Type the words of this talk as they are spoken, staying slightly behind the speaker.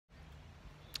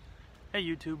Hey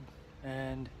YouTube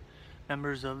and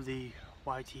members of the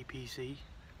YTPC.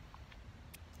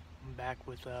 I'm back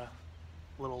with a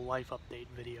little life update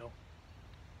video.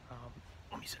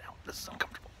 Let me sit down. This is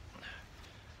uncomfortable.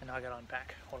 And now I gotta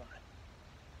unpack. Hold on.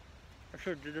 I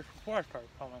should have did this before I started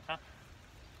filming, huh?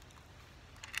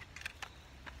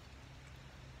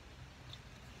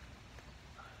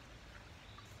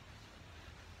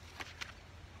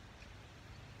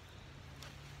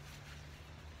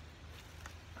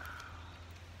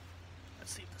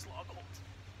 Let's see if this log holds.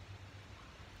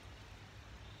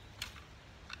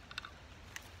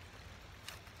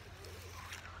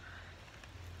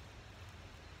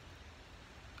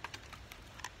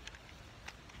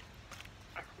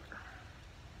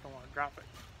 Don't want to drop it.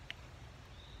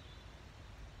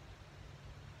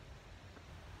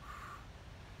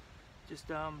 Just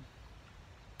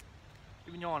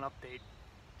giving you all an update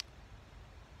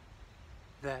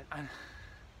that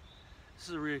this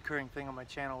is a reoccurring thing on my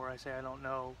channel where I say I don't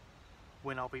know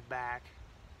when I'll be back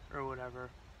or whatever.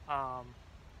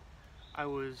 I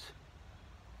was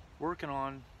working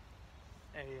on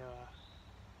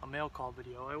a mail call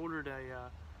video. I ordered a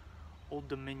Old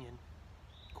Dominion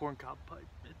corncob pipe.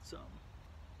 It's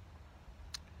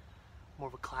more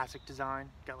of a classic design.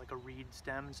 Got like a reed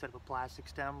stem instead of a plastic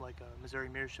stem like a Missouri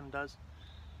Meerschaum does.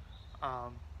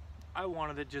 I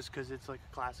wanted it just because it's like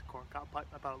a classic corncob pipe.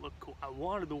 I thought it looked cool. I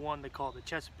wanted the one they call the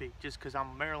Chesapeake just because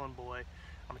I'm a Maryland boy.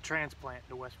 I'm a transplant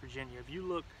to West Virginia. If you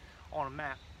look on a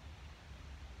map,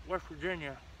 West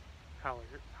Virginia, how's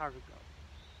it go?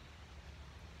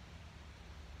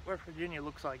 West Virginia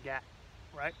looks like that,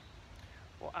 right?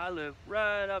 Well, I live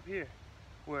right up here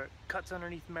where it cuts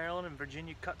underneath Maryland and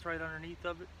Virginia cuts right underneath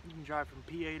of it. You can drive from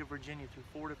PA to Virginia through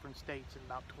 4 different states in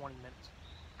about 20 minutes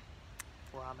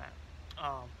where I'm at.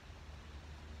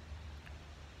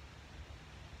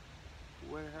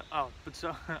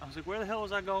 So I was like, where the hell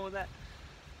was I going with that?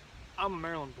 I'm a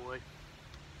Maryland boy,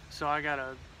 so I got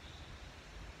a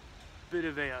bit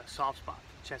of a soft spot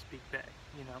for Chesapeake Bay,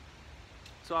 you know.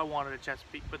 So I wanted a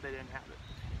Chesapeake, but they didn't have it.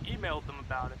 Emailed them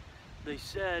about it. They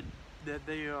said that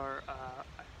they are,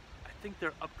 I think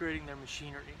they're upgrading their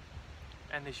machinery,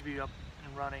 and they should be up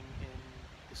and running in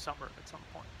the summer at some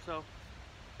point. So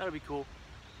that'll be cool.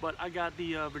 But I got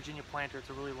the Virginia Planter. It's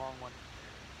a really long one.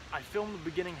 I filmed the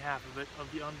beginning half of it,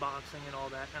 of the unboxing and all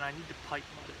that, and I need to pipe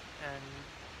mud it. And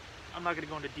I'm not going to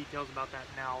go into details about that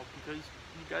now because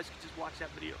you guys can just watch that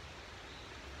video.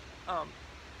 And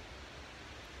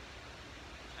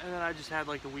then I just had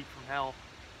like the week from hell,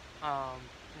 and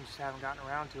just haven't gotten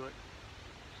around to it.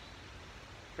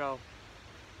 So,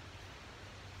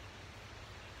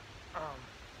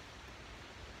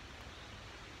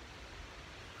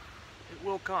 it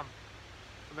will come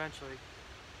eventually.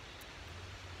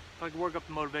 If I can work up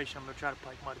the motivation, I'm going to try to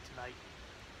pipe mud it tonight.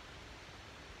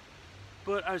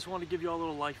 But I just wanted to give you all a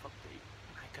little life update,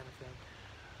 that kind of thing.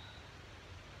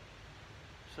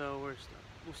 So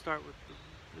we'll start with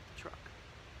the truck.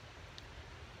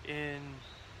 In,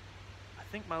 I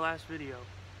think my last video,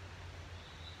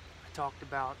 I talked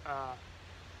about,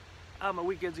 my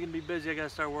weekend's going to be busy, I got to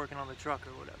start working on the truck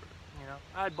or whatever. You know,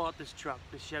 I bought this truck,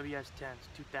 this Chevy S10, it's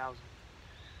 2000.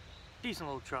 Decent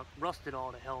little truck, rusted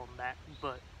all to hell and back,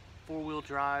 but 4-wheel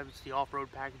drive, it's the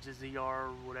off-road package, the ZR or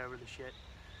whatever the shit.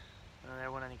 There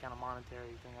wasn't any kind of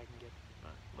monetary thing I can get,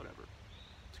 but whatever.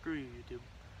 Screw you, YouTube.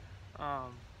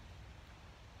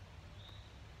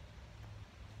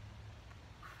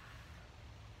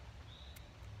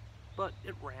 But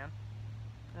it ran.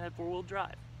 It had 4-wheel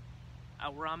drive.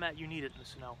 Out where I'm at, you need it in the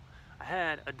snow. I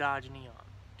had a Dodge Neon,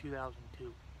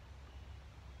 2002.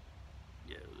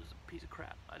 Yeah, it was a piece of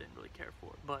crap. I didn't really care for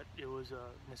it, but it was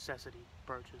a necessity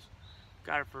purchase.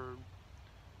 Got it for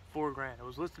 $4 grand. It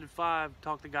was listed at 5.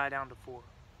 Talked the guy down to 4.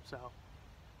 So,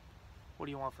 what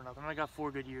do you want for nothing? I got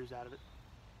 4 good years out of it.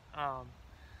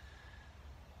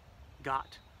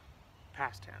 Got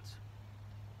past tense.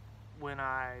 When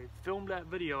I filmed that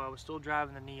video, I was still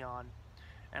driving the Neon,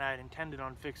 and I had intended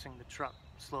on fixing the truck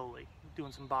slowly,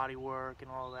 doing some body work and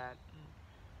all that.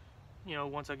 You know,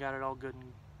 once I got it all good,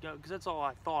 and because that's all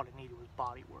I thought it needed was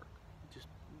body work. Just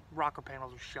rocker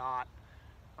panels were shot.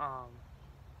 I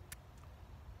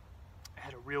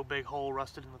had a real big hole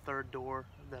rusted in the third door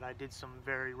that I did some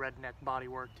very redneck body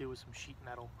work to with some sheet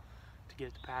metal to get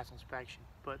it to pass inspection.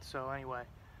 But so anyway,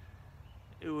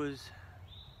 it was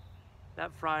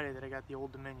that Friday that I got the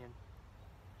Old Dominion.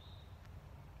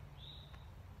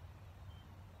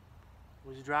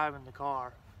 Was driving the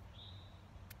car.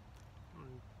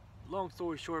 Long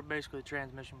story short, basically the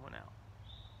transmission went out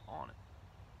on it.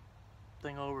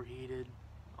 Thing overheated,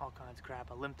 all kinds of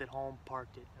crap. I limped it home,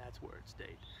 parked it, and that's where it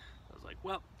stayed. I was like,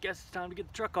 well, guess it's time to get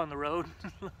the truck on the road.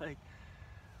 Like,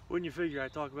 wouldn't you figure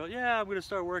I'd talk about, yeah, I'm gonna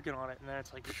start working on it, and then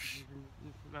it's like,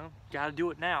 well, gotta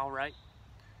do it now, right?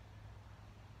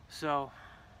 So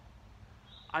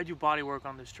I do body work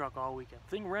on this truck all weekend.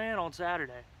 Thing ran on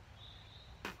Saturday.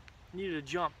 Needed a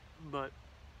jump, but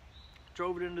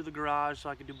drove it into the garage so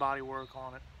I could do body work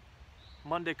on it.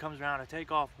 Monday comes around, I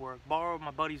take off work, borrow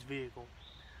my buddy's vehicle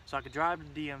so I could drive to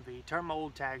the DMV, turn my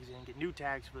old tags in, get new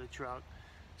tags for the truck,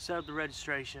 set up the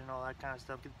registration and all that kind of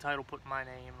stuff, get the title put in my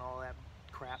name and all that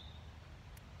crap.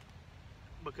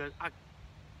 Because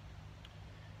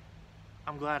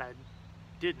I'm glad I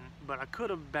didn't, but I could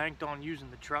have banked on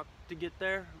using the truck to get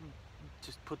there,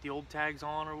 just put the old tags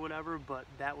on or whatever, but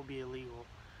that would be illegal.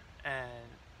 And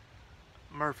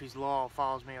Murphy's Law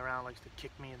follows me around, likes to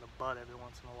kick me in the butt every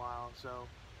once in a while, so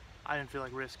I didn't feel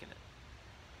like risking it.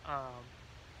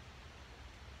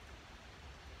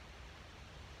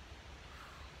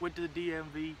 Went to the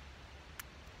DMV,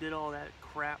 did all that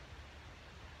crap,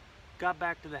 got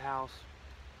back to the house,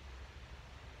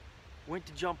 went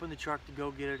to jump in the truck to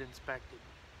go get it inspected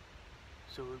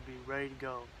so it would be ready to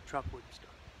go. Truck wouldn't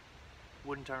start,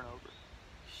 wouldn't turn over.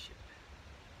 Shit.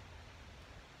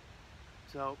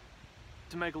 So,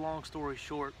 to make a long story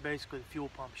short, basically the fuel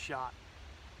pump shot.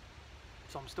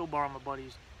 So I'm still borrowing my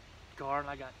buddy's car, and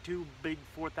I got two big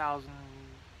 4,000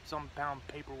 some pound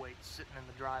paperweights sitting in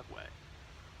the driveway.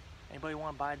 Anybody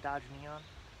want to buy a Dodge Neon?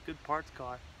 Good parts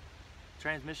car.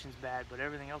 Transmission's bad, but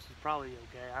everything else is probably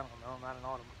okay. I don't know, I'm not an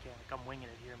auto mechanic. I'm winging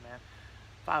it here, man.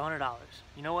 $500.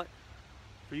 You know what?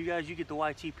 For you guys, you get the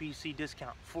YTPC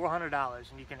discount.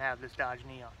 $400 and you can have this Dodge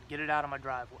Neon. Get it out of my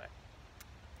driveway.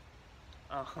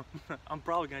 I'm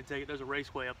probably going to take it. There's a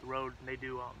raceway up the road, and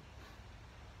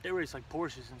they race like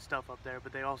Porsches and stuff up there,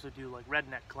 but they also do like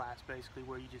redneck class, basically,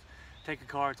 where you just take a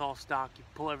car, it's all stock, you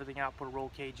pull everything out, put a roll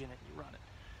cage in it, and you run it.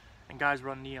 And guys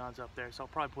run Neons up there, so I'll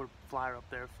probably put a flyer up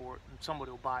there for it, and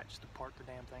somebody will buy it just to park the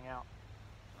damn thing out.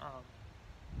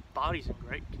 Body's in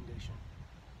great condition,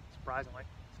 surprisingly.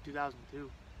 It's 2002.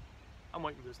 I'm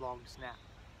waiting for this log to snap.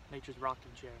 Nature's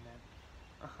rocking chair,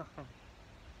 man.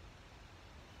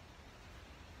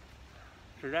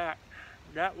 So that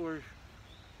was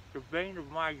the bane of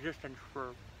my existence for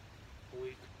a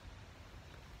week.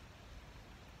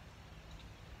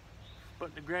 But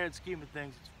in the grand scheme of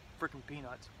things, it's freaking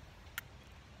peanuts.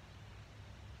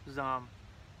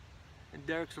 In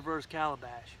Derek's reverse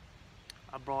calabash,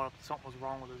 I brought up that something was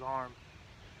wrong with his arm,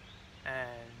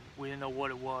 and we didn't know what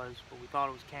it was, but we thought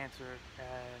it was cancer,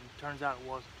 and turns out it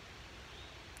wasn't.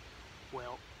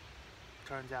 Well,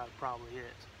 turns out it probably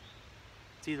is.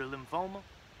 It's either lymphoma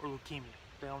or leukemia.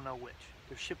 They don't know which.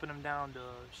 They're shipping him down to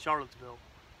Charlottesville,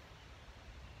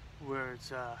 where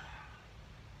it's a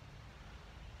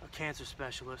cancer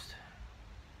specialist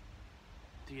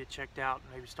to get checked out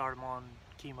and maybe start him on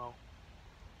chemo.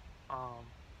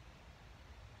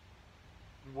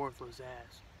 Worthless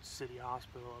ass city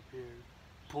hospital up here.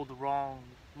 Pulled the wrong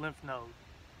lymph node.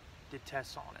 Did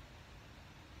tests on it.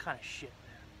 Kind of shit,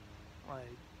 man.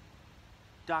 Like,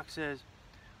 doc says,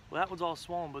 well, that one's all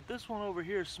swollen, but this one over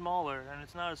here is smaller, and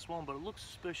it's not as swollen, but it looks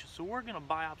suspicious, so we're going to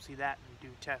biopsy that and do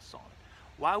tests on it.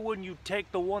 Why wouldn't you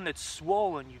take the one that's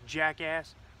swollen, you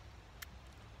jackass?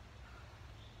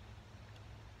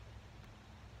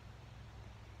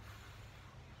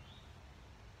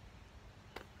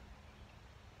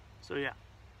 So yeah,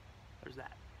 there's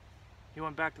that. He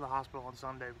went back to the hospital on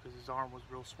Sunday because his arm was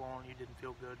real swollen, he didn't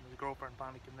feel good, and his girlfriend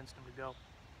finally convinced him to go.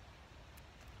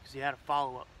 Because he had a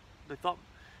follow-up. They thought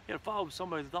he had a follow-up with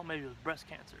somebody that thought maybe it was breast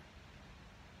cancer.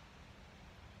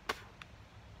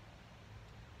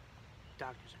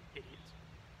 Doctors are idiots.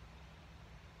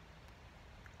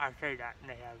 I say that, and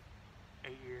they have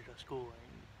 8 years of schooling,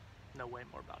 know way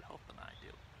more about health than I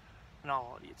do. And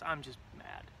all idiots. I'm just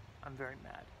mad. I'm very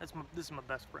mad. This is my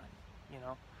best friend, you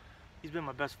know? He's been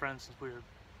my best friend since we were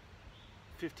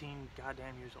 15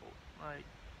 goddamn years old. Like,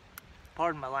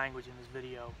 pardon my language in this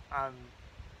video. I'm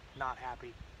not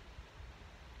happy.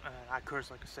 I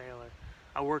curse like a sailor.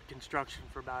 I worked construction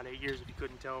for about 8 years, if you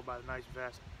couldn't tell by the nice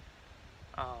vest.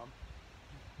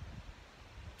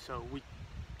 So we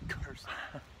cursed.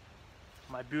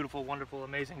 My beautiful, wonderful,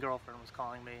 amazing girlfriend was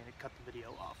calling me, and it cut the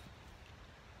video off.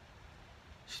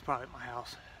 She's probably at my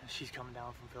house. She's coming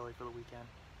down from Philly for the weekend.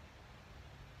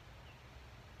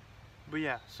 But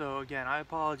yeah, so again, I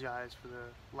apologize for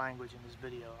the language in this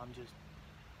video. I'm just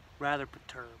rather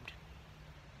perturbed.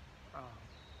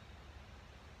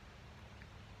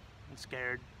 I'm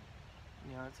scared.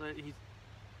 You know, it's like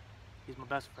he's my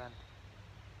best friend.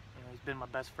 You know, he's been my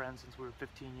best friend since we were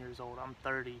 15 years old. I'm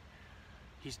 30.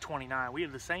 He's 29. We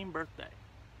have the same birthday,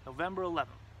 November 11th.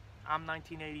 I'm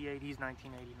 1988, he's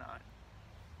 1989.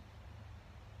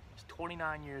 He's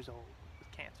 29 years old with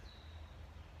cancer.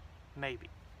 Maybe.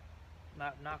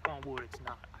 Knock on wood, it's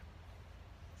not.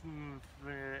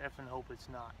 Effing hope it's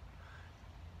not.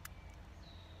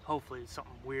 Hopefully it's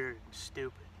something weird and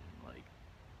stupid, and like,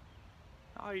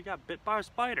 oh, you got bit by a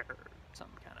spider, or some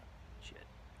kind of shit,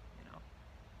 you know.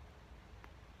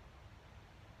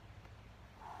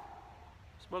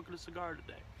 Smoking a cigar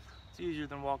today. It's easier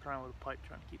than walking around with a pipe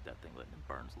trying to keep that thing lit, and it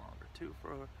burns longer too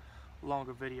for a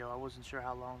longer video. I wasn't sure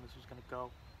how long this was gonna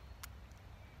go.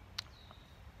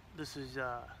 This is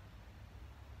there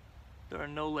are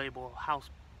no label house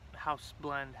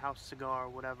blend, house cigar,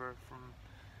 whatever, from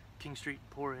King Street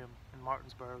Emporium in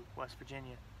Martinsburg, West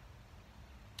Virginia.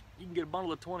 You can get a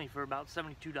bundle of 20 for about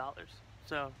 $72.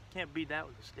 So can't beat that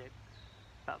with a stick.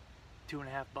 About $2.50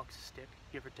 a stick,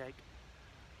 give or take.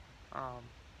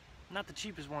 Not the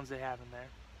cheapest ones they have in there,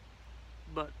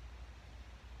 but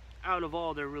out of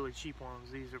all their really cheap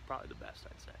ones, these are probably the best,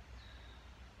 I'd say.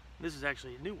 This is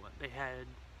actually a new one. They had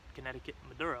Connecticut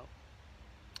Maduro.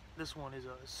 This one is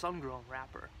a sun-grown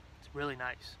wrapper. It's really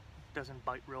nice. It doesn't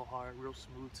bite real hard, real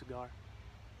smooth cigar.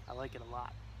 I like it a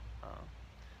lot.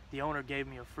 The owner gave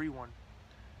me a free one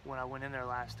when I went in there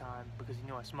last time because he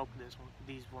knew I smoked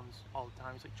these ones all the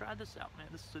time. He's like, try this out, man.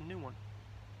 This is a new one.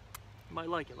 You might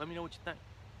like it. Let me know what you think.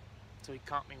 So he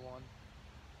comped me one.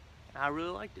 And I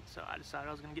really liked it, so I decided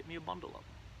I was going to get me a bundle of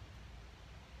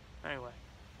them. Anyway.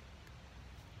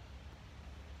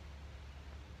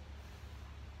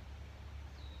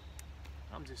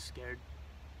 I'm just scared,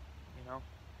 you know.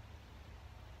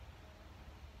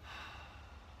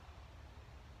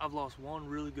 I've lost one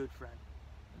really good friend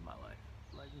in my life.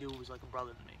 Like, dude was like a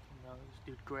brother to me. You know, this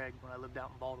dude Greg, when I lived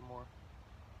out in Baltimore,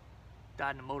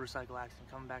 died in a motorcycle accident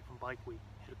coming back from bike week.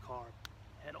 Hit a car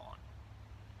head on.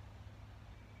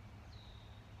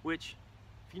 Which,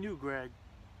 if you knew Greg,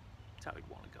 that's how he'd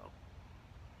want to go.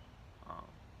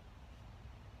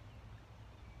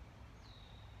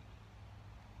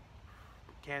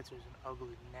 Cancer is an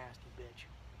ugly, nasty bitch.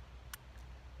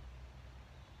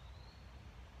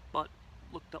 But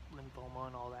looked up lymphoma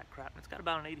and all that crap, and it's got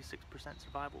about an 86%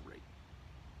 survival rate.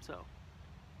 So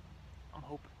I'm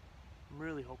hoping. I'm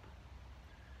really hoping.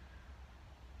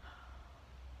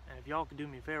 And if y'all could do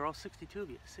me a favor, all 62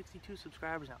 of you, 62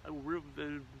 subscribers now. I'm real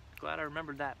glad I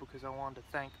remembered that because I wanted to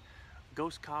thank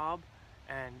Ghost Cobb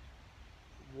and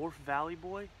Wharf Valley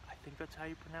Boy. I think that's how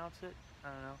you pronounce it. I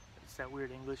don't know. It's that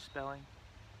weird English spelling.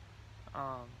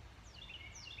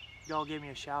 Y'all gave me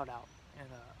a shout out in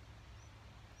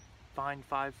Find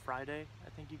 5 Friday, I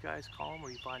think you guys call them,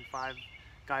 where you find 5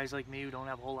 guys like me who don't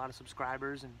have a whole lot of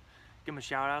subscribers and give them a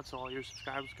shout out so all your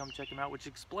subscribers come check them out, which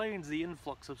explains the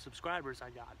influx of subscribers I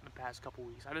got in the past couple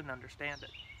weeks. I didn't understand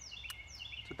it.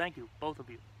 So thank you, both of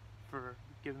you, for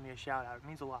giving me a shout out. It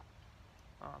means a lot.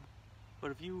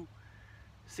 But if you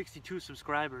 62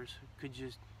 subscribers could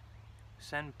just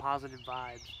send positive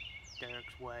vibes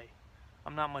Derek's way.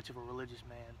 I'm not much of a religious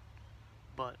man,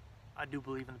 but I do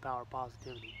believe in the power of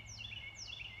positivity.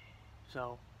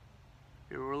 So,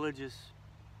 if you're religious,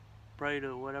 pray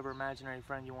to whatever imaginary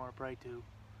friend you want to pray to.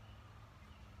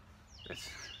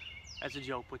 That's a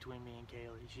joke between me and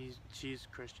Kaylee. She's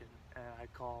Christian, and I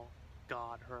call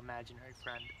God her imaginary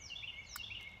friend.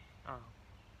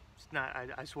 It's not.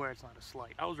 I swear it's not a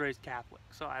slight. I was raised Catholic,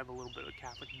 so I have a little bit of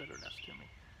Catholic bitterness to me.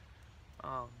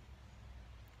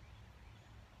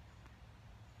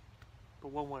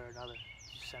 But one way or another,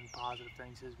 just send positive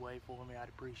things his way for me. I'd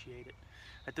appreciate it.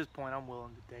 At this point, I'm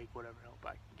willing to take whatever help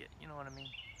I can get. You know what I mean?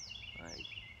 Like,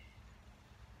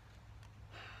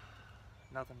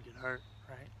 nothing could hurt,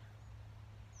 right?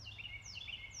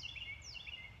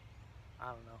 I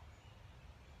don't know.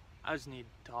 I just need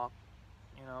to talk,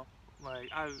 you know? Like,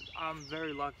 I'm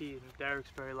very lucky, and Derek's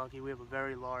very lucky. We have a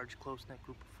very large, close-knit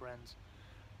group of friends.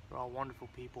 They're all wonderful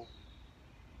people.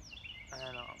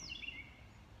 And,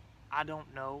 I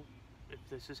don't know if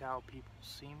this is how people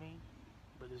see me,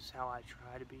 but this is how I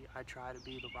try to be. I try to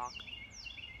be the rock.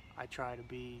 I try to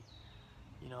be,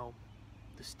 you know,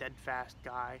 the steadfast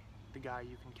guy, the guy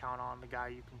you can count on, the guy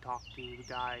you can talk to, the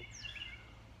guy,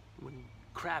 when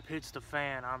crap hits the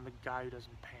fan, I'm the guy who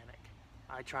doesn't panic.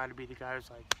 I try to be the guy who's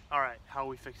like, all right, how are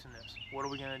we fixing this? What are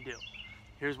we going to do?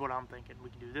 Here's what I'm thinking. We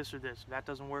can do this or this. If that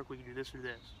doesn't work, we can do this or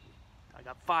this. I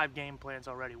got 5 game plans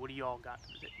already. What do y'all got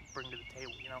to bring to the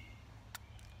table, you know?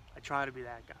 I try to be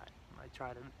that guy. I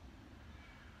try to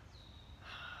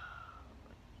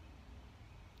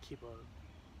keep a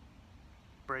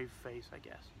brave face, I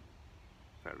guess,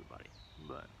 for everybody.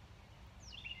 But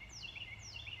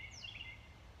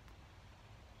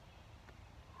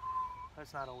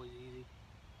that's not always easy.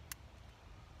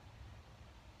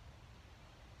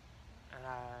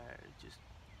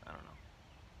 I don't know.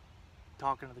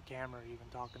 Talking to the camera, even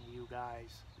talking to you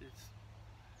guys, it's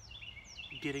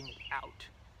getting it out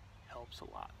helps a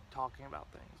lot. Talking about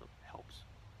things helps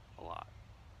a lot.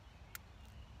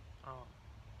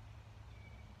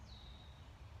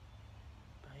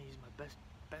 But he's my best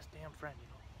damn friend, you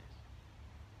know.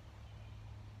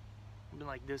 We've been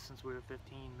like this since we were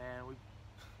 15, man. We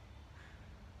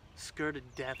skirted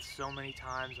death so many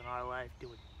times in our life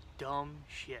doing dumb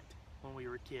shit when we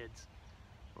were kids.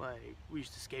 Like, we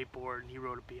used to skateboard and he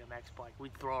rode a BMX bike.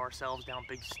 We'd throw ourselves down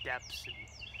big steps and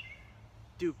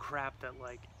do crap that,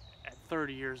 like, at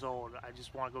 30 years old, I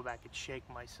just want to go back and shake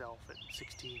myself at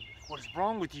 16. What is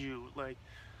wrong with you? Like,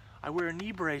 I wear a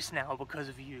knee brace now because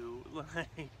of you.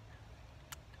 Like,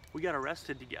 we got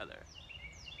arrested together.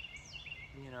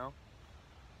 You know?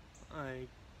 Like,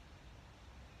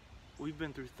 we've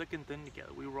been through thick and thin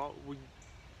together. We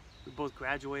both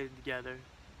graduated together.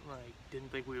 Like,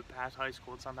 didn't think we would pass high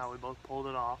school, and somehow we both pulled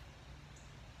it off.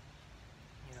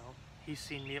 You know, he's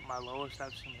seen me at my lowest,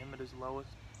 I've seen him at his lowest.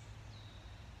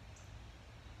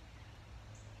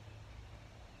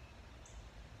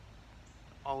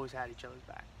 Always had each other's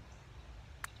back.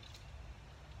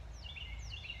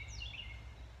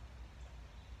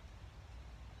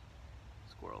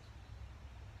 Squirrels.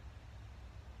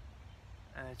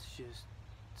 And it's just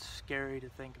scary to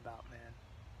think about, man.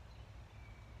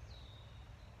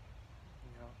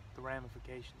 You know, the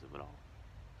ramifications of it all.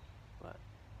 But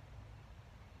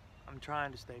I'm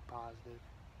trying to stay positive.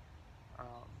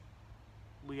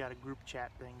 We got a group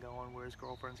chat thing going where his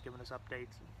girlfriend's giving us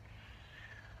updates.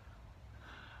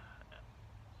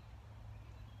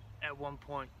 At one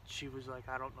point, she was like,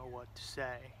 I don't know what to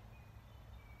say.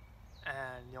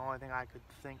 And the only thing I could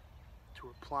think to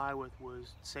reply with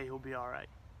was, say he'll be alright.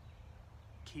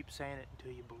 Keep saying it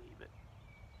until you believe it.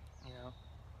 You know?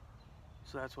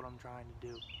 So that's what I'm trying to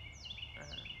do.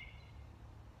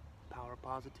 Power of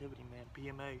positivity, man.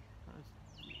 PMA.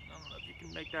 I don't know if you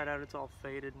can make that out. It's all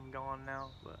faded and gone now.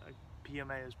 But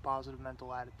PMA is positive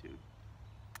mental attitude.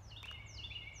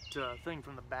 It's a thing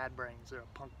from the Bad Brains. They're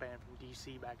a punk band from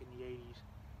DC back in the 80s.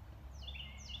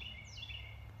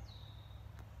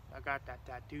 I got that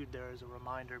tattooed there as a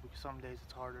reminder because some days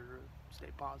it's harder to stay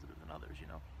positive than others, you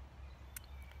know.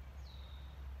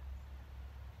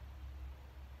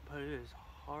 But it is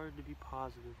hard to be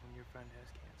positive when your friend has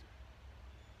cancer.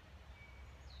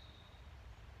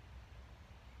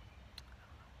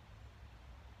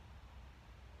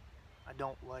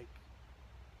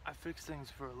 I fix things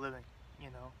for a living, you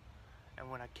know, and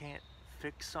when I can't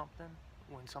fix something,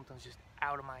 when something's just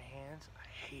out of my hands, I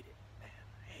hate it, man,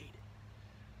 I hate it.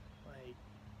 Like,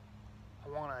 I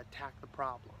want to attack the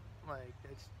problem. Like,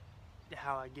 that's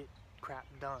how I get crap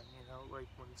done, you know. Like,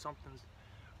 when something's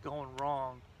going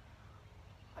wrong,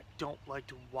 I don't like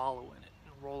to wallow in it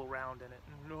and roll around in it.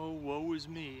 No, woe is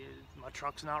me. My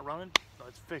truck's not running.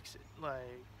 Let's fix it.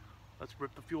 Like, let's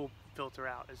rip the fuel filter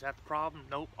out. Is that the problem?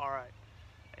 Nope. All right.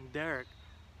 And Derek,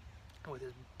 with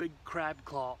his big crab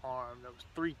claw arm that was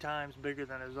 3 times bigger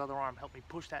than his other arm, helped me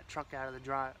push that truck out of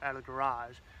the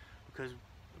garage because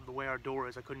of the way our door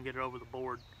is. I couldn't get it over the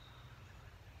board.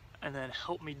 And then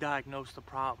helped me diagnose the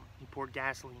problem. He poured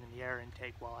gasoline in the air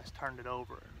intake while I turned it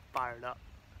over and fired up.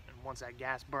 And once that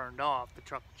gas burned off, the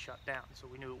truck shut down, so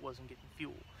we knew it wasn't getting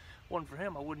fuel. If it wasn't for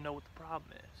him, I wouldn't know what the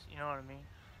problem is. You know what I mean?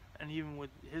 And even with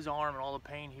his arm and all the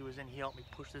pain he was in, he helped me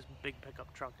push this big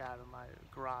pickup truck out of my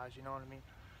garage, you know what I mean?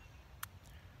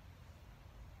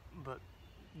 But,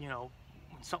 you know,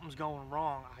 when something's going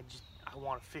wrong, I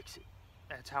want to fix it.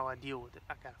 That's how I deal with it.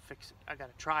 I gotta fix it. I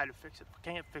gotta try to fix it. If I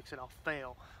can't fix it, I'll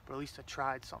fail. But at least I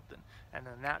tried something. And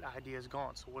then that idea is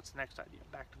gone. So what's the next idea?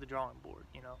 Back to the drawing board,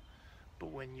 you know? But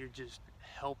when you're just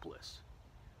helpless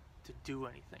to do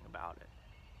anything about it,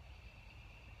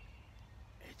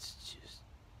 it's just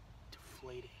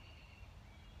deflating.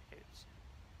 It's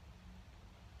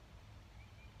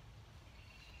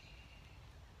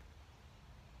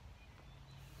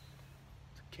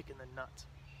a kick in the nuts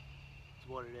is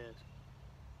what it is.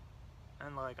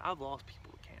 And like, I've lost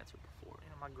people to cancer before. You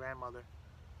know, my grandmother,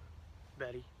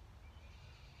 Betty,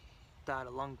 died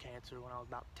of lung cancer when I was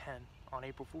about 10 on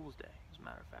April Fool's Day, as a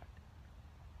matter of fact.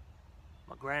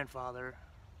 My grandfather,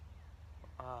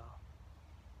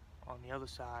 on the other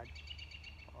side,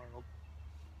 Arnold,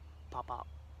 Pop.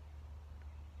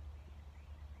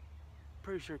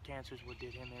 Pretty sure cancer's what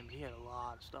did him in, but he had a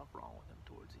lot of stuff wrong with him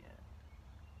towards the end.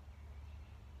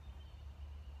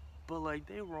 But like,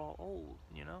 they were all old,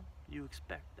 you know? You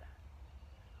expect that.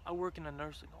 I work in a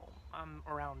nursing home. I'm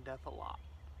around death a lot.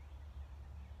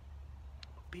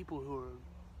 People who are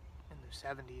in their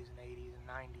 70s and 80s and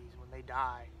 90s, when they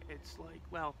die, it's like,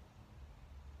 well,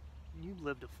 you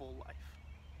lived a full life,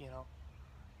 you know.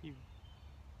 You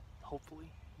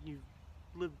hopefully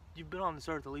you've been on this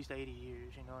earth at least 80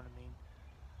 years. You know what I mean?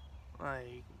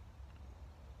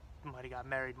 Like, might have got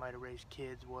married, might have raised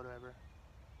kids, whatever.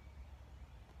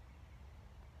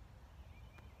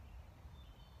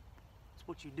 It's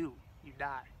what you do. You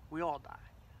die. We all die.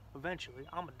 Eventually,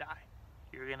 I'm gonna die.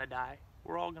 You're gonna die.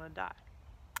 We're all gonna die.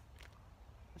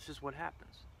 It's just what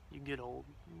happens. You get old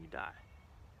and you die.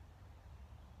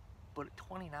 But at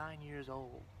 29 years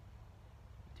old,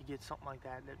 to get something like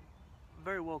that, that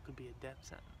very well could be a death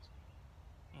sentence.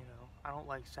 You know, I don't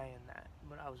like saying that,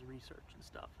 but I was researching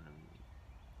stuff, and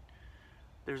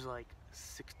there's like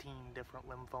 16 different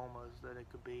lymphomas that it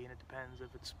could be, and it depends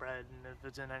if it's spread and if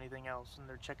it's in anything else. And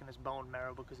they're checking his bone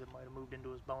marrow because it might have moved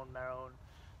into his bone marrow and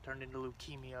turned into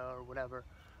leukemia or whatever.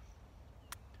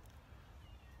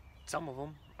 Some of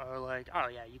them are like, oh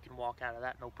yeah, you can walk out of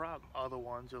that, no problem. Other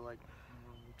ones are like,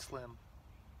 slim.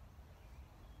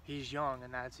 He's young,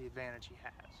 and that's the advantage he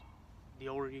has. The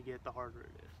older you get, the harder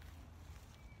it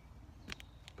is.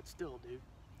 But still, dude,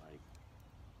 like,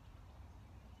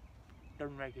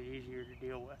 doesn't make it easier to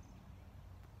deal with.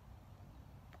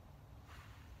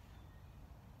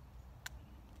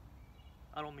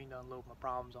 I don't mean to unload my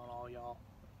problems on all y'all.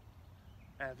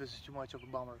 And if this is too much of a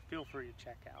bummer, feel free to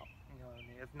check out. You know what I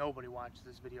mean? If nobody watches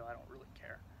this video, I don't really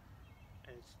care.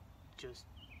 It's just,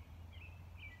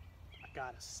 I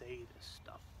gotta say this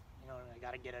stuff. You know what I mean? I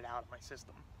gotta get it out of my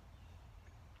system.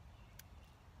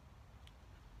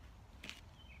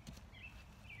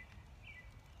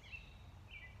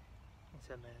 I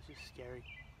said, man, it's just scary.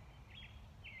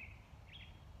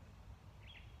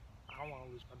 I don't want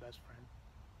to lose my best friend.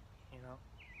 You know?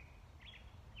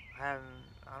 I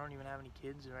don't even have any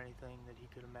kids or anything that he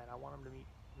could have met. I want him to meet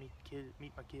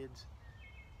my kids.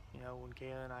 You know, when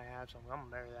Kayla and I have something, I'm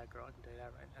gonna marry that girl. I can tell you that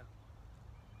right now.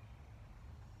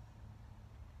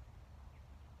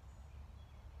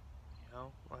 You know,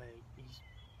 like, he's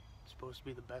supposed to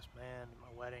be the best man at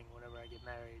my wedding whenever I get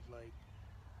married. Like,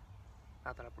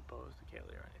 not that I proposed to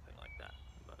Kayla or anything like that,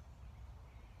 but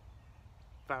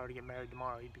if I were to get married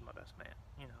tomorrow, he'd be my best man.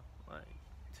 You know, like,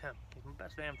 it's him. He's my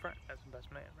best damn friend. That's the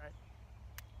best man, right?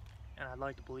 And I'd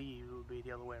like to believe it would be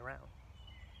the other way around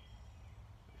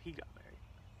if he got married.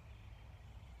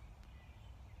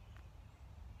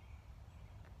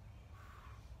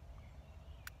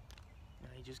 You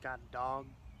know, he just got a dog,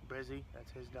 Brizzy.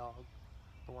 That's his dog.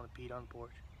 The one that peed on the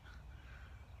porch.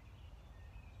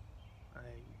 Like,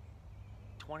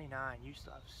 29, you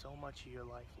still have so much of your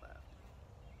life left.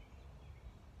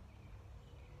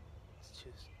 It's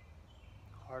just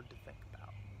hard to think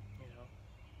about, you know.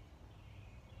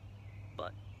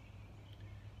 But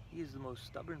he is the most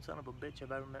stubborn son of a bitch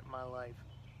I've ever met in my life.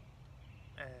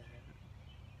 And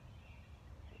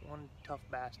one tough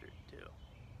bastard, too.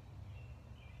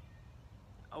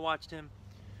 I watched him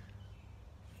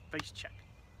face check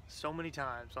so many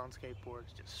times on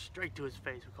skateboards, just straight to his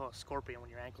face. We call it a scorpion when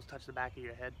your ankles touch the back of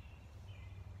your head.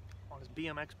 On his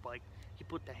BMX bike, he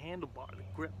put the handlebar, the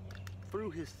grip,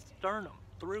 through his sternum.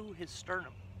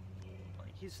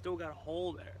 Like, he's still got a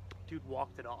hole there. Dude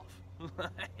walked it off.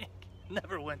 Like,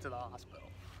 never went to the hospital.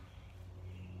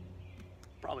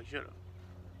 Probably should have.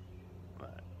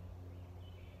 But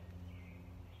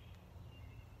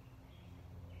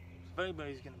if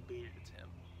anybody's gonna beat it, it's him.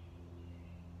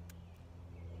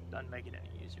 Doesn't make it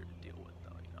any easier to deal with,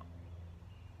 though, you know.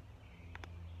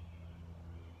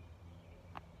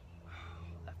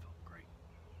 That felt great.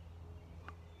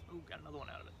 Ooh, got another one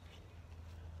out of it.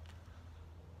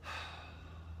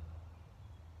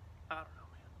 I don't know,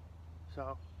 man.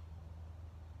 So,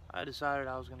 I decided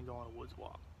I was gonna go on a woods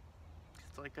walk.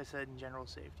 It's like I said, in general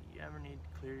safety, you ever need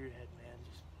to clear your head, man,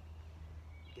 just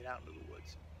get out into the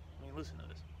woods. I mean, listen to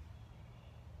this.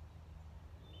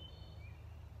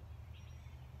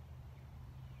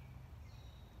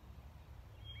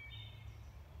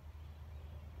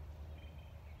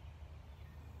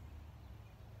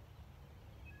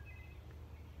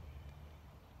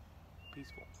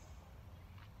 Peaceful.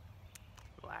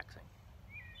 Relaxing.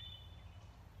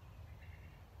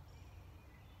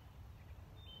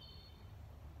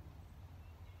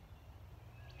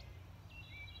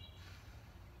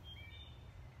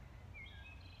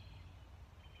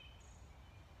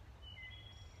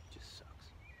 Just sucks.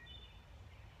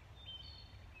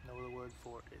 No other word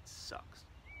for it. It sucks.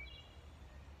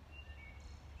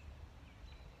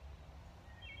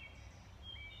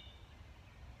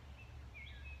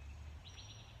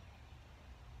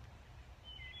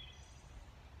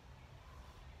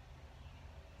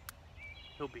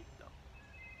 He'll beat it, though.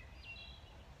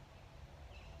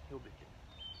 He'll beat it.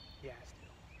 He has to.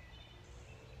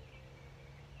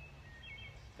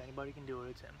 If anybody can do it,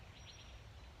 it's him.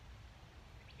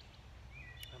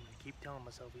 I'm gonna keep telling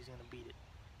myself he's gonna beat it.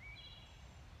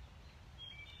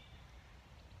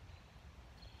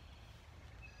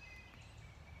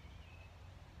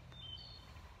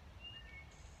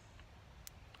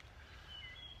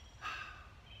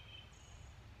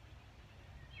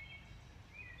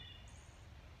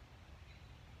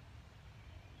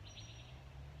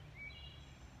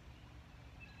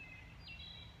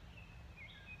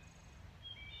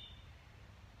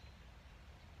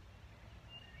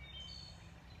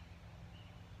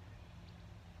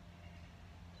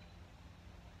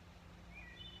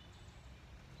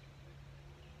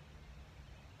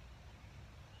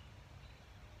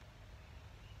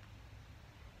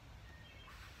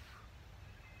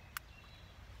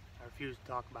 I refuse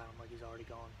to talk about him like he's already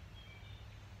gone.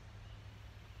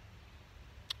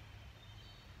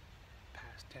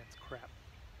 Past tense crap.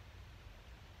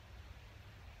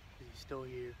 He's still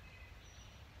here.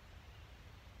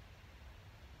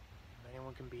 If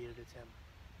anyone can beat it, it's him.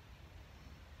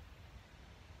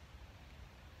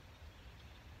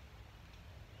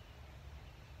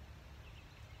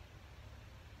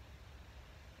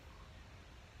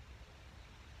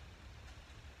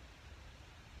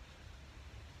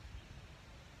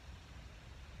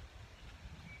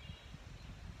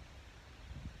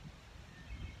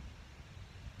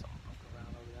 Something poking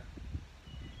around over there.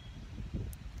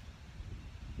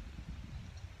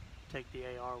 Take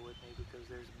the AR with me because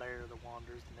there's a bear that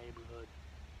wanders the neighborhood.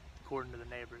 According to the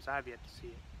neighbors, I've yet to see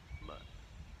it, but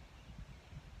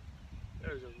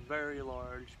there's a very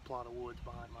large plot of woods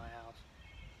behind my house.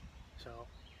 So,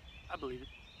 I believe it.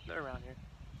 They're around here.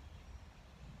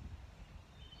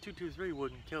 223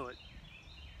 wouldn't kill it,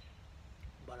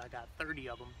 but I got 30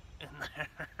 of them in there.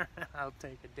 I'll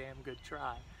take a damn good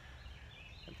try.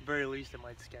 At the very least, it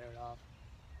might scare it off.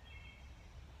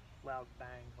 Loud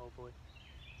bang, hopefully.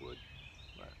 Would,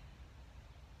 but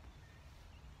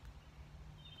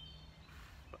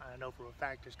I know for a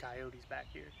fact there's coyotes back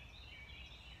here.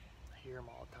 I hear them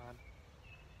all the time.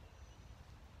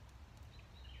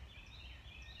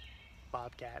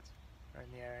 Bobcats are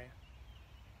in the area.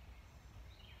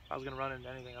 If I was gonna run into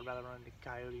anything, I'd rather run into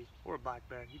coyotes or a black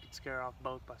bear. You could scare off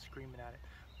both by screaming at it.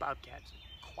 Bobcats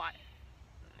are quiet,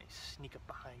 and they sneak up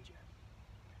behind you.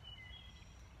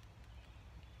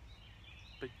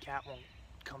 Big cat won't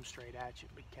come straight at you.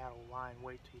 Big cat will lie and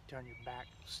wait till you turn your back,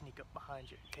 sneak up behind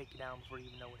you, and take you down before you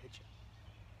even know what hit you.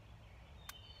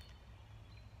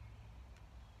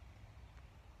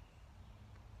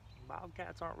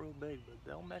 Bobcats aren't real big, but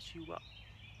they'll mess you up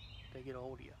if they get a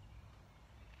hold of you.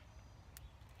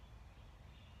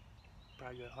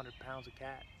 Probably got 100 pounds of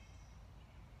cat.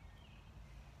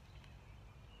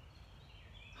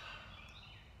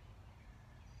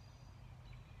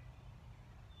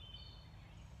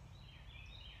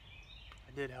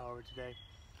 I did, however, today.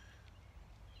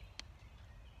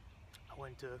 I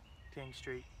went to King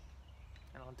Street,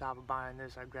 and on top of buying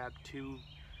this, I grabbed two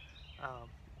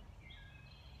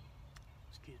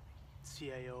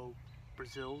CAO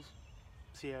Brazils.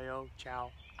 CAO,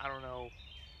 chow. I don't know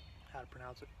how to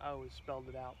pronounce it. I always spelled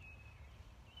it out.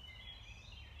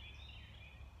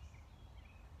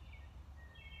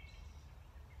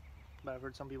 But I've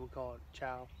heard some people call it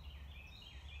chow.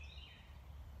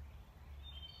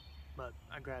 But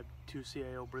I grabbed two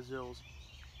CAO Brazils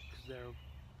because they're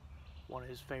one of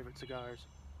his favorite cigars.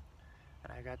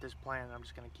 And I got this plan that I'm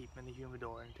just going to keep him in the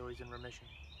humidor until he's in remission.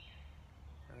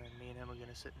 And then me and him are going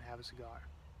to sit and have a cigar.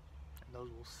 And those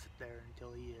will sit there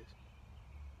until he is.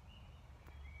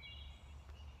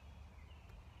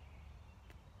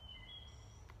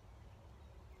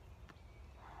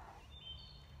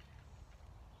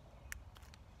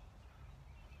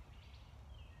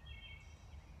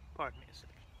 Pardon me a second.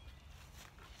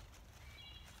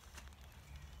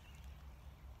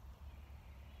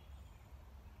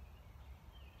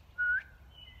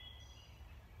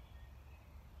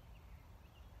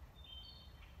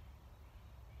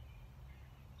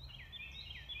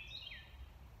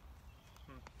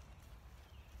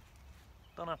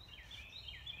 Don't know.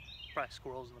 Probably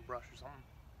squirrels in the brush or something.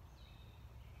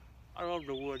 I love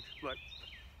the woods, but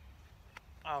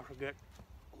I also get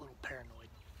a little paranoid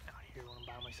out here when I'm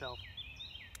by myself.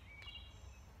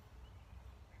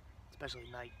 Especially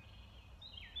at night.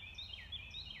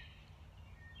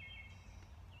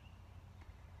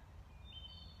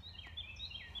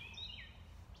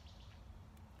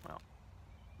 Well,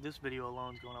 this video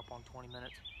alone is going up on 20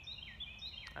 minutes.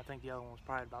 I think the other one was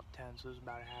probably about 10, so this is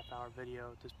about a half-hour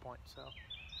video at this point, so I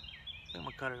think I'm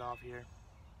going to cut it off here.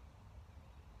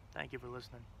 Thank you for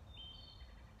listening.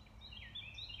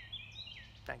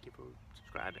 Thank you for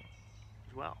subscribing.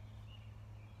 as well.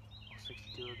 All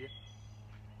 62 of you.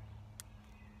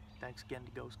 Thanks again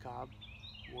to Ghost Cobb,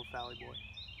 Wolf Valley Boy.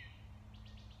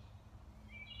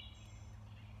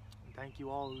 And thank you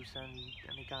all who send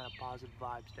any kind of positive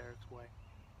vibes Derek's way.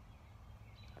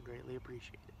 I greatly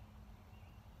appreciate it.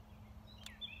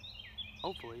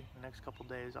 Hopefully, the next couple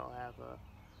days I'll have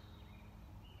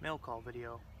a mail call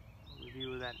video, a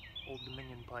review of that Old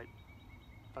Dominion pipe,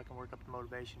 if I can work up the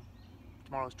motivation.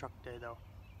 Tomorrow's truck day though.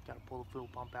 Gotta pull the fuel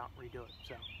pump out and redo it,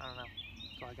 so I don't know.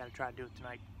 So I gotta try to do it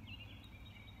tonight.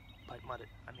 Pipe mud it,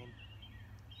 I mean.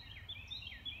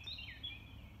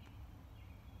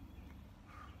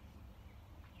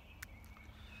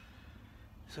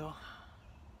 So,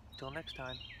 till next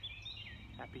time,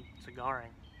 happy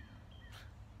cigaring.